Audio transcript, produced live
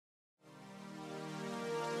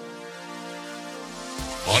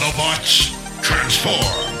Autobots, transform!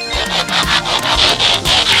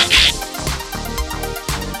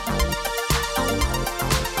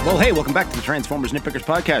 Well, hey, welcome back to the Transformers Nitpickers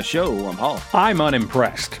Podcast Show. I'm Paul. I'm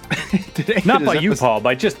unimpressed. Today Not by you, Paul,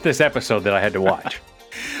 by just this episode that I had to watch.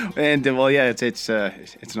 And, well, yeah, it's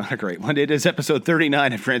not a great one. It is episode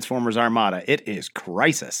 39 of Transformers Armada. It is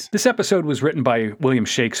Crisis. This episode was written by William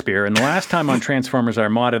Shakespeare, and the last time on Transformers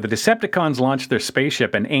Armada, the Decepticons launched their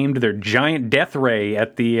spaceship and aimed their giant death ray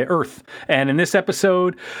at the Earth. And in this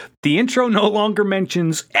episode, the intro no longer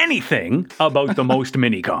mentions anything about the most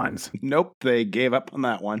minicons. Nope, they gave up on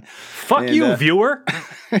that one. Fuck you, viewer.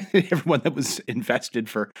 Everyone that was invested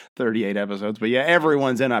for 38 episodes. But yeah,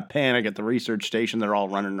 everyone's in a panic at the research station. They're all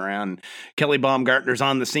running around. Kelly Baumgartner's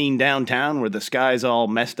on the scene downtown where the sky's all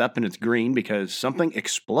messed up and it's green because something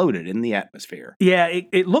exploded in the atmosphere. Yeah,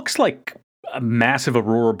 it looks like a massive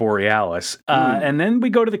aurora borealis. And then we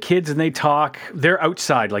go to the kids and they talk. They're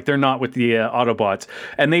outside, like they're not with the Autobots.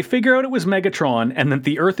 And they figure out it was Megatron and that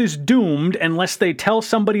the Earth is doomed unless they tell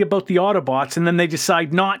somebody about the Autobots. And then they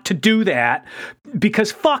decide not to do that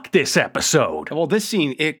because fuck this episode. Well, this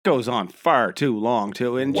scene, it goes on far too long,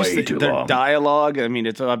 too. And Way just too their long. dialogue, I mean,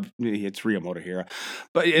 it's Rio Motohira.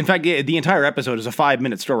 But in fact, the entire episode is a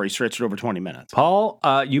 5-minute story stretched over 20 minutes. Paul,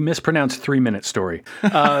 you mispronounced 3-minute story.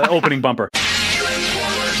 Opening bumper.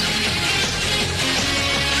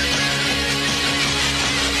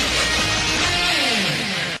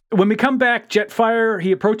 When we come back, Jetfire,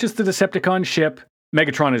 he approaches the Decepticon ship.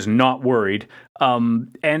 Megatron is not worried.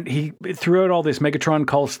 And he, throughout all this, Megatron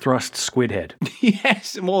calls Thrust Squidhead.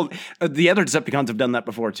 Yes, well, the other Decepticons have done that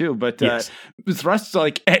before, too. But Yes. Thrust's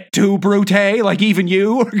like, et tu, Brute? Like, even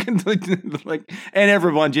you? And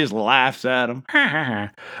everyone just laughs at him.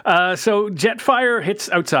 So Jetfire hits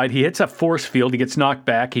outside. He hits a force field. He gets knocked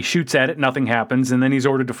back. He shoots at it. Nothing happens. And then he's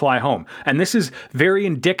ordered to fly home. And this is very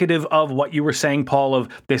indicative of what you were saying, Paul, of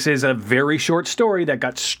this is a very short story that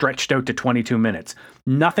got stretched out to 22 minutes.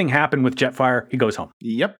 Nothing happened with Jetfire. He goes home.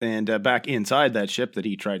 Yep, and back inside that ship that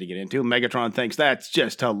he tried to get into, Megatron thinks that's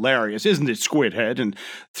just hilarious, isn't it, Squidhead? And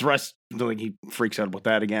Thrust, like, he freaks out about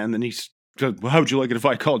that again. Then he's goes, well, how'd you like it if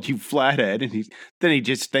I called you Flathead? And then he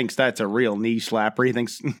just thinks that's a real knee slapper. He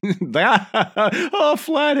thinks, oh,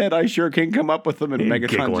 Flathead, I sure can come up with them. And Megatron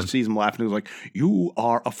giggling. just sees him laughing. He's like, you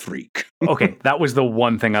are a freak. Okay, that was the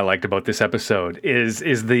one thing I liked about this episode is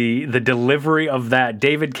the delivery of that.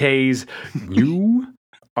 David Kay's "You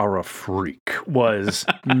are a freak" was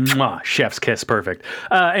mwah, chef's kiss, perfect.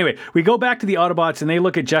 Anyway, we go back to the Autobots and they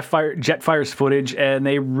look at Jetfire's footage and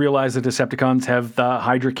they realize the Decepticons have the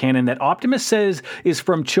Hydra cannon that Optimus says is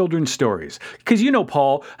from children's stories. Because you know,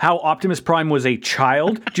 Paul, how Optimus Prime was a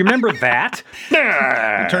child. Do you remember that?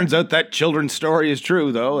 It turns out that children's story is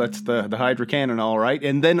true, though. That's the Hydra cannon, all right.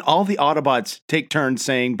 And then all the Autobots take turns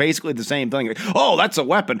saying basically the same thing. Like, oh, that's a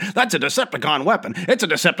weapon. That's a Decepticon weapon. It's a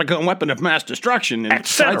Decepticon weapon of mass destruction. And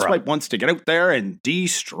Sideswipe wants to get out there and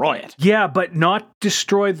destroy it. Yeah, but not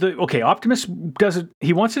destroy the... Okay, Optimus doesn't...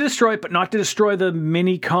 He wants to destroy it, but not to destroy the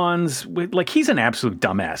mini-cons. Like, he's an absolute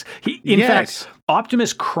dumbass. In fact,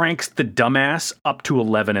 Optimus cranks the dumbass up to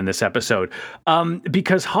 11 in this episode.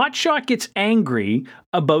 Because Hotshot gets angry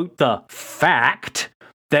about the fact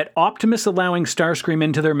that Optimus allowing Starscream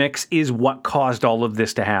into their mix is what caused all of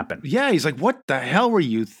this to happen. Yeah, he's like, what the hell were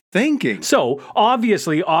you thinking? So,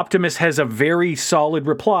 obviously, Optimus has a very solid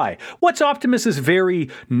reply. What's Optimus's very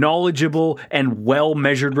knowledgeable and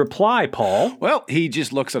well-measured reply, Paul? Well, he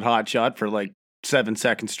just looks at Hotshot for like 7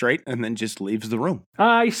 seconds straight and then just leaves the room.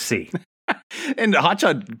 I see. And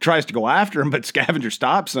Hotshot tries to go after him, but Scavenger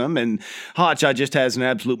stops him, and Hotshot just has an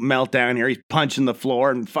absolute meltdown here. He's punching the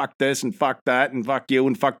floor, and fuck this, and fuck that, and fuck you,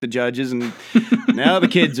 and fuck the judges, and now the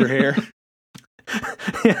kids are here.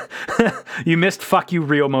 You missed fuck you,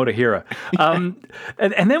 Rio Motohira.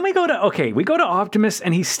 And then we go to Optimus,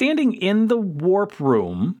 and he's standing in the warp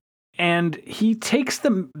room, and he takes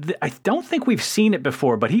I don't think we've seen it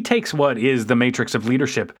before, but he takes what is the Matrix of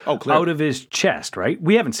Leadership out of his chest, right?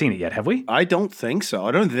 We haven't seen it yet, have we? I don't think so.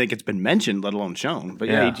 I don't think it's been mentioned, let alone shown. But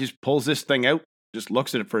yeah, he just pulls this thing out, just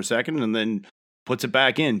looks at it for a second, and then puts it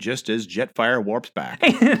back in just as Jetfire warps back.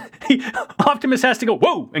 Optimus has to go,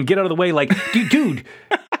 whoa, and get out of the way like, dude,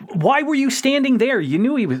 why were you standing there? You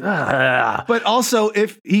knew he was... But also,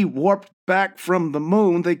 if he warped back from the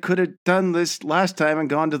moon, they could have done this last time and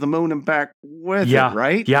gone to the moon and back with it,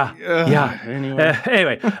 right? Yeah.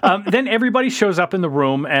 Anyway, then everybody shows up in the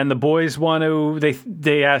room, and the boys want to.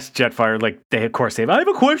 They ask Jetfire, like of course they have. I have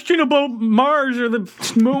a question about Mars or the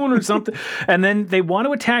moon or something, and then they want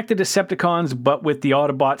to attack the Decepticons, but with the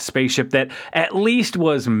Autobot spaceship that at least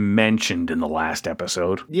was mentioned in the last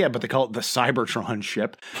episode. Yeah, but they call it the Cybertron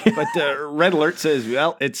ship. But Red Alert says,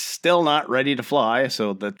 well, it's still not ready to fly,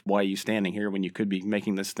 so that's why you're standing here when you could be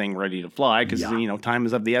making this thing ready to fly, because, time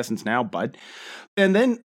is of the essence now, bud. And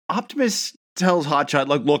then Optimus tells Hotshot,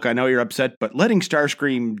 look, I know you're upset, but letting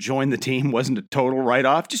Starscream join the team wasn't a total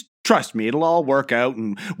write-off. Just trust me, it'll all work out,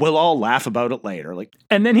 and we'll all laugh about it later.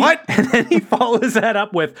 And then he follows that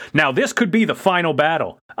up with, now this could be the final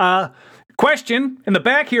battle. Question in the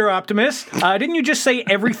back here, Optimus. Didn't you just say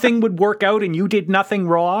everything would work out and you did nothing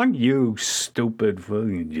wrong? You stupid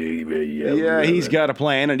fucking... Yeah, he's got a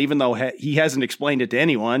plan, and even though he hasn't explained it to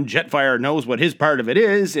anyone, Jetfire knows what his part of it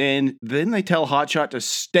is, and then they tell Hotshot to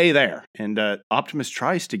stay there. And Optimus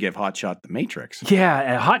tries to give Hotshot the Matrix.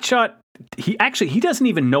 Yeah, Hotshot, he doesn't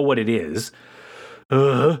even know what it is.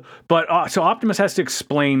 But so Optimus has to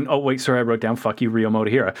explain. Oh wait, sorry, I wrote down "fuck you, Ryo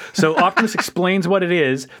Motohira." So Optimus explains what it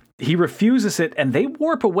is. He refuses it, and they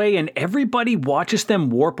warp away, and everybody watches them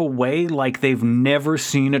warp away like they've never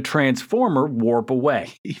seen a Transformer warp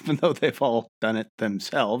away, even though they've all done it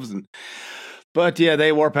themselves. But yeah,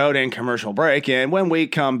 they warp out in commercial break, and when we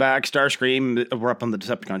come back, Starscream, we're up on the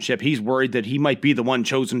Decepticon ship, he's worried that he might be the one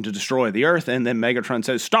chosen to destroy the Earth, and then Megatron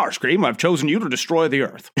says, Starscream, I've chosen you to destroy the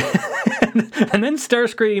Earth. And then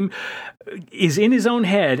Starscream is in his own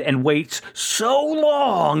head and waits so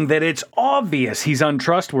long that it's obvious he's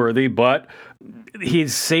untrustworthy, but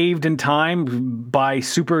he's saved in time by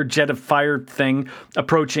Super Jet of Fire thing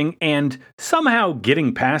approaching and somehow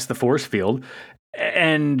getting past the force field.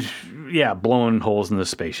 And blowing holes in the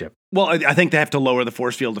spaceship. Well, I think they have to lower the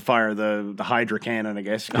force field to fire the Hydra cannon, I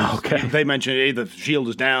guess. Okay. They mentioned, hey, the shield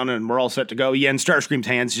is down and we're all set to go. Yeah, and Starscream's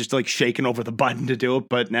hands just shaking over the button to do it.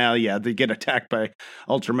 But now, they get attacked by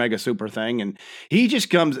Ultra Mega Super thing. And he just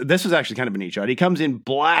comes, this was actually kind of a neat shot. He comes in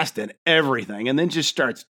blasting everything and then just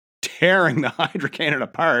starts tearing the Hydra cannon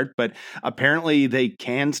apart, but apparently they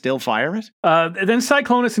can still fire it. Then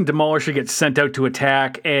Cyclonus and Demolisher get sent out to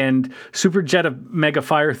attack, and Super Jet of Mega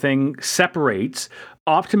Fire thing separates.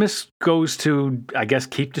 Optimus goes to, I guess,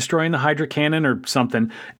 keep destroying the Hydra cannon or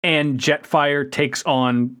something, and Jetfire takes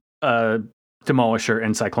on Demolisher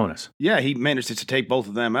and Cyclonus. Yeah, he manages to take both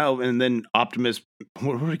of them out, and then Optimus,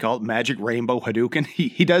 what do we call it? Magic Rainbow Hadouken?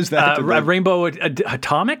 He does that. Rainbow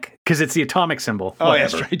Atomic? Because it's the atomic symbol. Oh, yeah,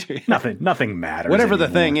 that's right. Nothing matters. Whatever anymore.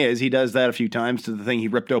 The thing is, he does that a few times to the thing he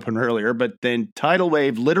ripped open earlier, but then Tidal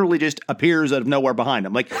Wave literally just appears out of nowhere behind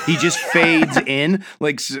him. He just fades in.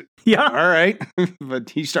 Yeah. All right.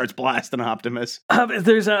 But he starts blasting Optimus.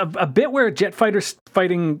 There's a bit where Jetfire's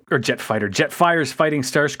fighting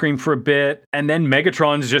Starscream for a bit, and then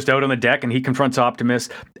Megatron's just out on the deck, and he confronts Optimus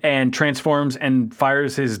and transforms and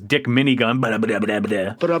fires his dick minigun.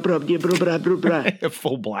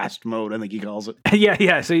 Full blast mode, I think he calls it.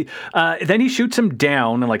 Yeah. So then he shoots him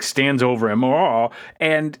down and stands over him.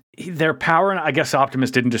 And their power, and I guess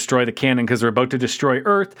Optimus didn't destroy the cannon because they're about to destroy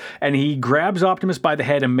Earth, and he grabs Optimus by the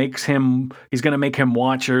head and he's going to make him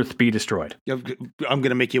watch Earth be destroyed. I'm going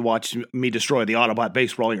to make you watch me destroy the Autobot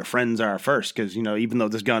base where all your friends are first, because, even though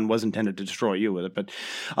this gun was intended to destroy you with it, but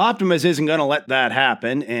Optimus isn't going to let that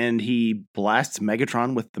happen, and he blasts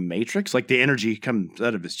Megatron with the Matrix, the energy comes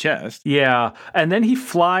out of his chest. Yeah, and then he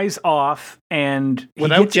flies off, and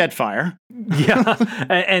without Jetfire. Yeah,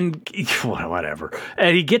 and whatever.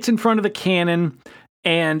 And he gets in front of the cannon,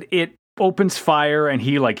 and it opens fire, and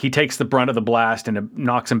he takes the brunt of the blast, and it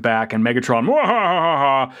knocks him back. And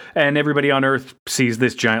Megatron, and everybody on Earth sees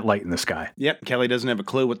this giant light in the sky. Yep, Kelly doesn't have a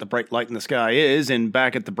clue what the bright light in the sky is, and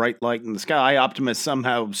back at the bright light in the sky, Optimus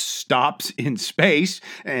somehow stops in space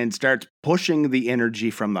and starts pushing the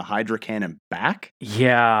energy from the Hydra cannon back.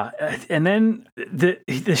 Yeah, and then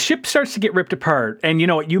the ship starts to get ripped apart. And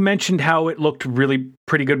you mentioned how it looked really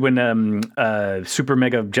pretty good when Super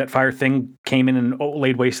Mega Jetfire thing came in and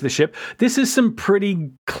laid waste to the ship. This is some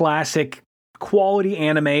pretty classic quality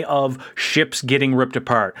anime of ships getting ripped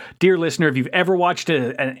apart. Dear listener, if you've ever watched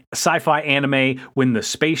a sci-fi anime when the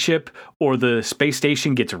spaceship or the space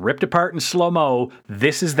station gets ripped apart in slow-mo,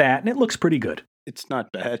 this is that, and it looks pretty good. It's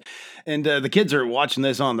not bad. And the kids are watching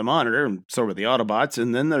this on the monitor, and so are the Autobots,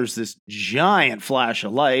 and then there's this giant flash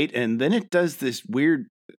of light, and then it does this weird,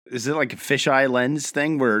 is it like a fisheye lens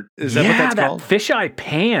thing? Is that what that's called? Fisheye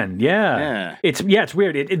pan, yeah. It's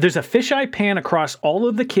weird. There's a fisheye pan across all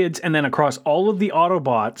of the kids and then across all of the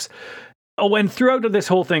Autobots, Oh, and throughout this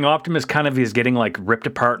whole thing, Optimus kind of is getting like ripped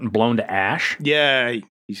apart and blown to ash. Yeah,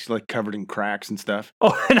 he's like covered in cracks and stuff.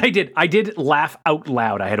 Oh, and I did laugh out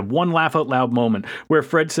loud. I had one laugh out loud moment where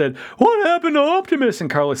Fred said, "What happened to Optimus?" And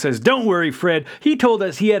Carla says, "Don't worry, Fred. He told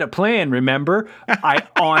us he had a plan, remember?" I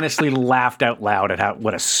honestly laughed out loud at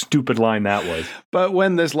what a stupid line that was. But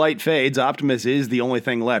when this light fades, Optimus is the only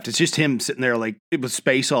thing left. It's just him sitting there like with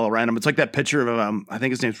space all around him. It's like that picture of, I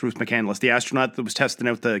think his name's Bruce McCandless, the astronaut that was testing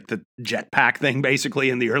out the jetpack thing basically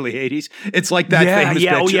in the early 80s. It's like that famous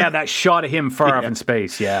picture. Oh yeah, that shot of him far off in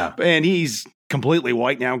space, yeah. And he's completely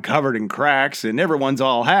white now, covered in cracks, and everyone's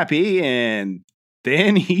all happy, and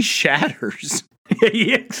then he shatters.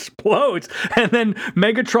 He explodes, and then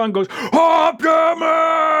Megatron goes,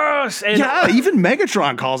 "Optimus!" And yeah, even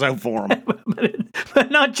Megatron calls out for him.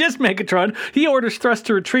 but not just Megatron. He orders Thrust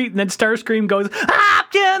to retreat, and then Starscream goes,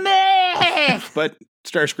 "Optimus!" But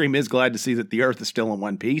Starscream is glad to see that the Earth is still in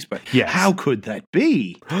one piece, but yes. How could that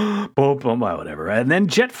be? Well, whatever. And then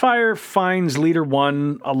Jetfire finds Leader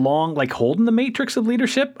One along, like holding the matrix of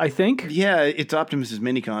leadership, I think. Yeah, it's Optimus's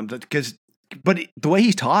minicon, but the way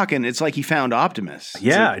he's talking, it's like he found Optimus.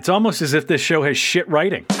 Yeah, it's almost as if this show has shit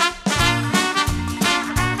writing.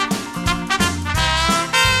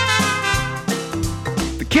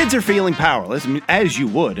 The kids are feeling powerless, as you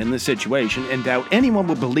would in this situation, and doubt anyone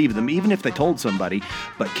would believe them even if they told somebody,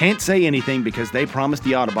 but can't say anything because they promised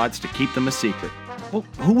the Autobots to keep them a secret. Well,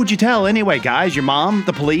 who would you tell anyway, guys? Your mom?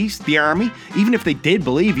 The police? The army? Even if they did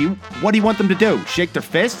believe you, what do you want them to do? Shake their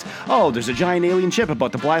fists? Oh, there's a giant alien ship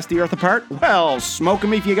about to blast the Earth apart? Well, smoke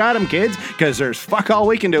 'em if you got 'em, kids, because there's fuck all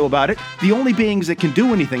we can do about it. The only beings that can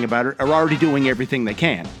do anything about it are already doing everything they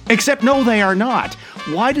can. Except no, they are not.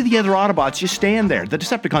 Why do the other Autobots just stand there? The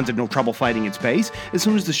Decepticons had no trouble fighting in space. As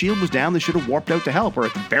soon as the shield was down, they should have warped out to help, or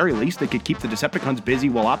at the very least, they could keep the Decepticons busy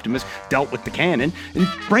while Optimus dealt with the cannon, and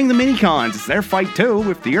bring the minicons. It's their fight too.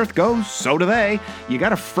 If the Earth goes, so do they. You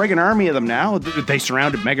got a friggin' army of them now. They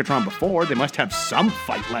surrounded Megatron before. They must have some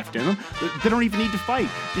fight left in them. They don't even need to fight.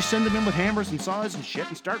 Just send them in with hammers and saws and shit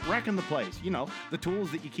and start wrecking the place. You know, the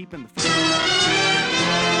tools that you keep in the...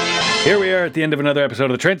 Here we are at the end of another episode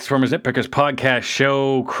of the Transformers Nitpickers podcast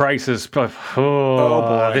show. Crisis. Oh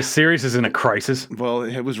boy. This series is in a crisis. Well,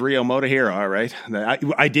 it was Ryo Motohiro, all right.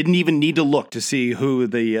 I didn't even need to look to see who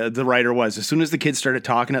the writer was. As soon as the kids started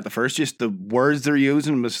talking at the first, just the words they're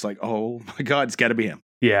using was like, oh my God, it's got to be him.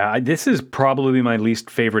 Yeah, this is probably my least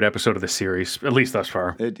favorite episode of the series, at least thus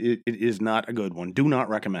far. It is not a good one. Do not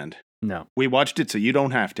recommend. No. We watched it, so you don't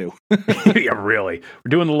have to. Yeah, really. We're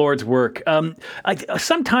doing the Lord's work.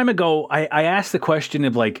 Some time ago, I asked the question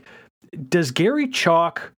of, like, does Gary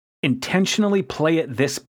Chalk intentionally play it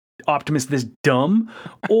this Optimus this dumb?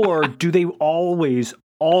 Or do they always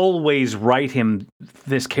write him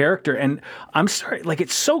this character? And I'm sorry, like,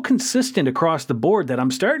 it's so consistent across the board that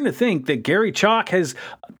I'm starting to think that Gary Chalk has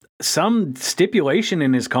some stipulation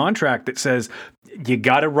in his contract that says, you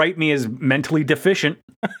got to write me as mentally deficient.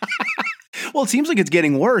 Well, it seems like it's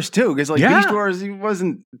getting worse, too, because, like, Beast Wars, he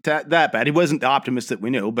wasn't that bad. He wasn't the Optimus that we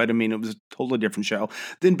knew, but, I mean, it was a totally different show.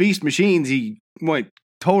 Then Beast Machines, he went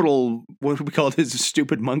total, what do we call it, his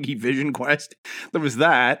stupid monkey vision quest. There was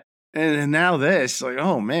that. And now this, like,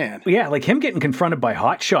 oh, man. Yeah, like him getting confronted by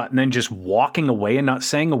Hotshot and then just walking away and not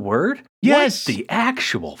saying a word? Yes. What the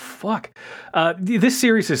actual fuck? This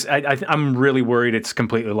series is, I'm really worried it's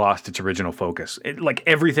completely lost its original focus. Like,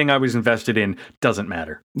 everything I was invested in doesn't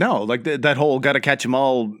matter. No, like that whole gotta catch 'em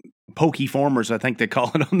all Pokeformers, I think they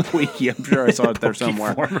call it on the wiki. I'm sure I saw it there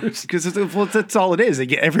somewhere. Because that's all it is. They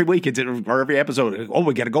get every week, or every episode, oh,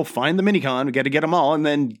 we got to go find the minicon, we got to get them all, and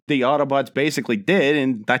then the Autobots basically did,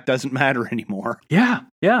 and that doesn't matter anymore. Yeah.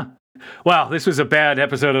 Wow, this was a bad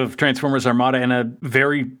episode of Transformers Armada and a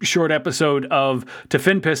very short episode of To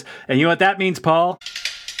Finpiss. And you know what that means, Paul?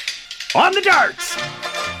 On the darts!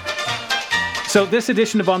 So this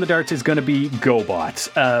edition of On the Darts is going to be GoBots.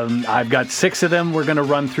 I've got 6 of them. We're going to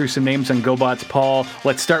run through some names on GoBots. Paul,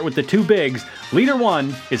 let's start with the 2 bigs. Leader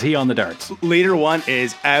 1, is he on the darts? Leader 1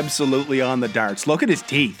 is absolutely on the darts. Look at his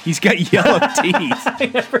teeth. He's got yellow teeth.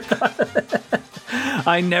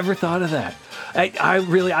 I never thought of that.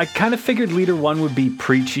 I kind of figured Leader 1 would be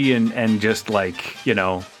preachy and just like, you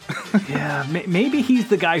know, yeah, maybe he's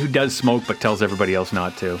the guy who does smoke but tells everybody else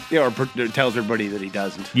not to. Yeah, or tells everybody that he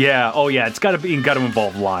doesn't. Yeah, oh yeah, it's got to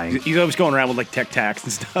involve lying. He's always going around with like Tic Tacs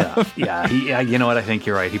and stuff. Yeah, you know what, I think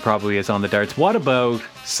you're right. He probably is on the darts. What about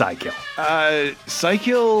Psykill?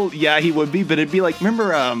 Psykill, yeah, he would be, but it'd be like,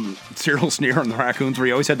 remember Cyril Sneer on the Raccoons where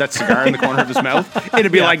he always had that cigar in the corner of his mouth?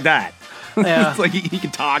 It'd be like that. Yeah. It's like he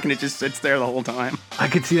can talk and it just sits there the whole time. I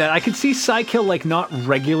could see that. I could see Psykill like not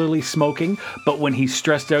regularly smoking, but when he's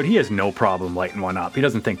stressed out, he has no problem lighting one up. He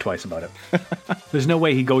doesn't think twice about it. There's no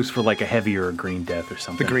way he goes for like a heavier or green death or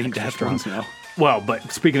something. The green extra death strong. ones, no. Well,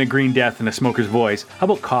 but speaking of green death in a smoker's voice, how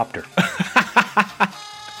about Copter?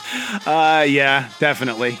 Yeah,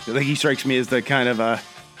 definitely. I think he strikes me as the kind of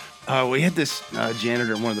we had this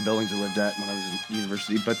janitor in one of the buildings I lived at when I was in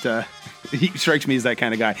university, but he strikes me as that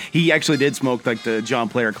kind of guy. He actually did smoke like the John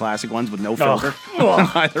Player classic ones with no filter on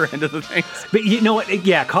either end of the things. But you know what?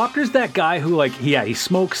 Yeah, Copter's that guy who like, he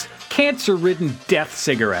smokes cancer-ridden death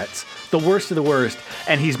cigarettes, the worst of the worst,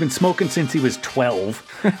 and he's been smoking since he was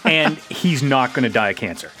 12, and he's not going to die of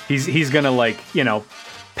cancer. He's going to like,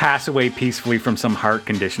 pass away peacefully from some heart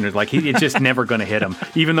condition. Like it's just never going to hit him,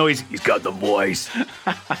 even though he's got the voice.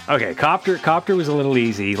 Okay, Copter was a little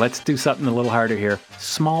easy. Let's do something a little harder here.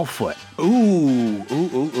 Smallfoot.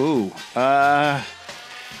 Ooh.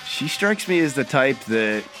 She strikes me as the type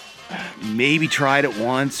that maybe tried it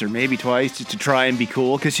once or maybe twice just to try and be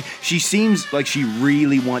cool, because she seems like she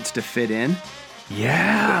really wants to fit in.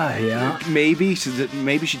 Yeah. Maybe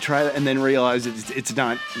she tried it and then realized it's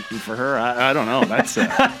not for her. I don't know. That's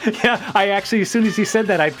yeah. I actually, as soon as he said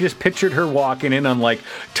that, I just pictured her walking in on like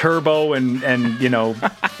Turbo and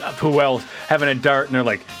who else having a dart, and they're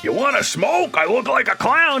like, "You want to smoke? I look like a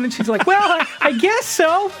clown," and she's like, "Well, I guess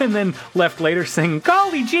so," and then left later saying,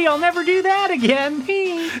 "Golly gee, I'll never do that again."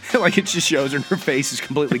 like it just shows her face is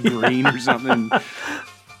completely green or something.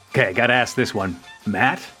 Okay, gotta ask this one,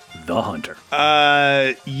 Matt the Hunter.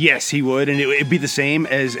 Yes, he would, and it'd be the same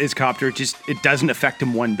as Copter. It doesn't affect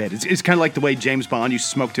him one bit. It's kind of like the way James Bond used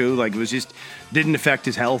to smoke too. Like it was just didn't affect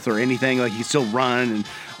his health or anything. Like he could still run and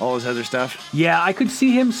all this other stuff. Yeah, I could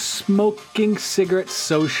see him smoking cigarettes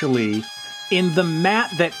socially. In the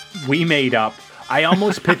Matt that we made up, I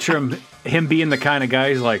almost picture him being the kind of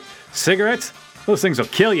guy who's like, cigarettes? Those things will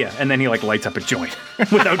kill you. And then he like lights up a joint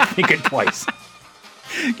without thinking twice.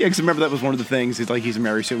 Yeah, because remember that was one of the things. It's like he's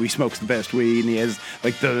married, so he smokes the best weed, and he has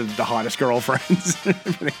like the hottest girlfriends. And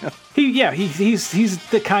everything else. He's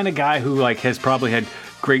the kind of guy who like has probably had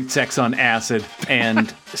great sex on acid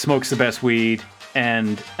and smokes the best weed,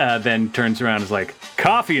 and then turns around and is like,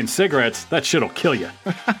 coffee and cigarettes, that shit'll kill you.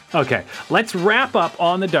 Okay, let's wrap up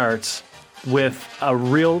on the darts with a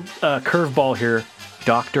real curveball here,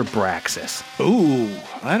 Dr. Braxis. Ooh,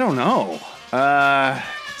 I don't know.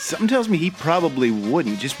 Something tells me he probably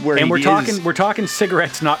wouldn't. Just where and he is. we're talking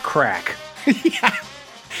cigarettes, not crack. Yeah,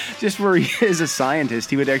 just where he is a scientist,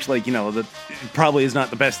 he would actually, that probably is not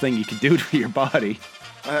the best thing you could do to your body.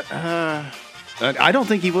 I don't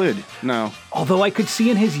think he would. No. Although I could see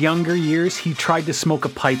in his younger years, he tried to smoke a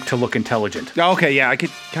pipe to look intelligent. Okay, yeah, I could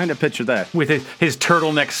kind of picture that. With his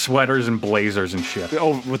turtleneck sweaters and blazers and shit.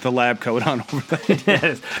 Oh, with the lab coat on over there.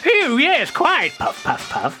 Yes. Ooh, yes, quite. Puff, puff,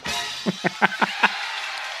 puff.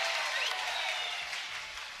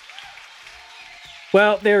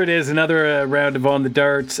 Well, there it is. Another round of On the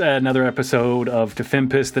Darts, another episode of To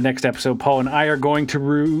Fimpus. The next episode Paul and I are going to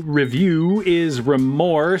review is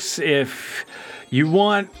Remorse. If you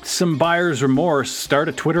want some buyer's remorse, start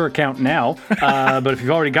a Twitter account now. But if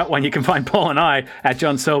you've already got one, you can find Paul and I at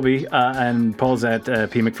John Sobey, and Paul's at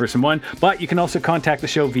P. McPherson1. But you can also contact the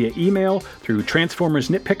show via email through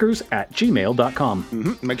transformersnitpickers@gmail.com.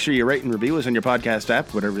 Mm-hmm. Make sure you rate and review us on your podcast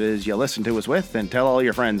app, whatever it is you listen to us with, and tell all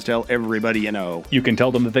your friends, tell everybody you know. You can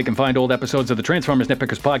tell them that they can find old episodes of the Transformers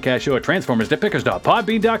Nitpickers podcast show at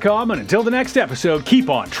transformersnitpickers.podbean.com. And until the next episode, keep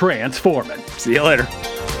on transforming. See you later.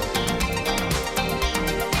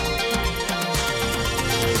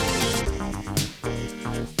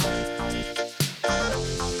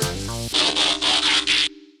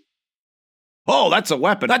 Oh, that's a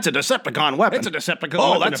weapon. That's a Decepticon weapon. It's a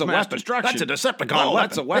Decepticon weapon of mass destruction. That's a Decepticon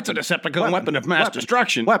weapon. That's a Decepticon weapon of mass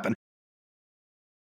destruction. Weapon.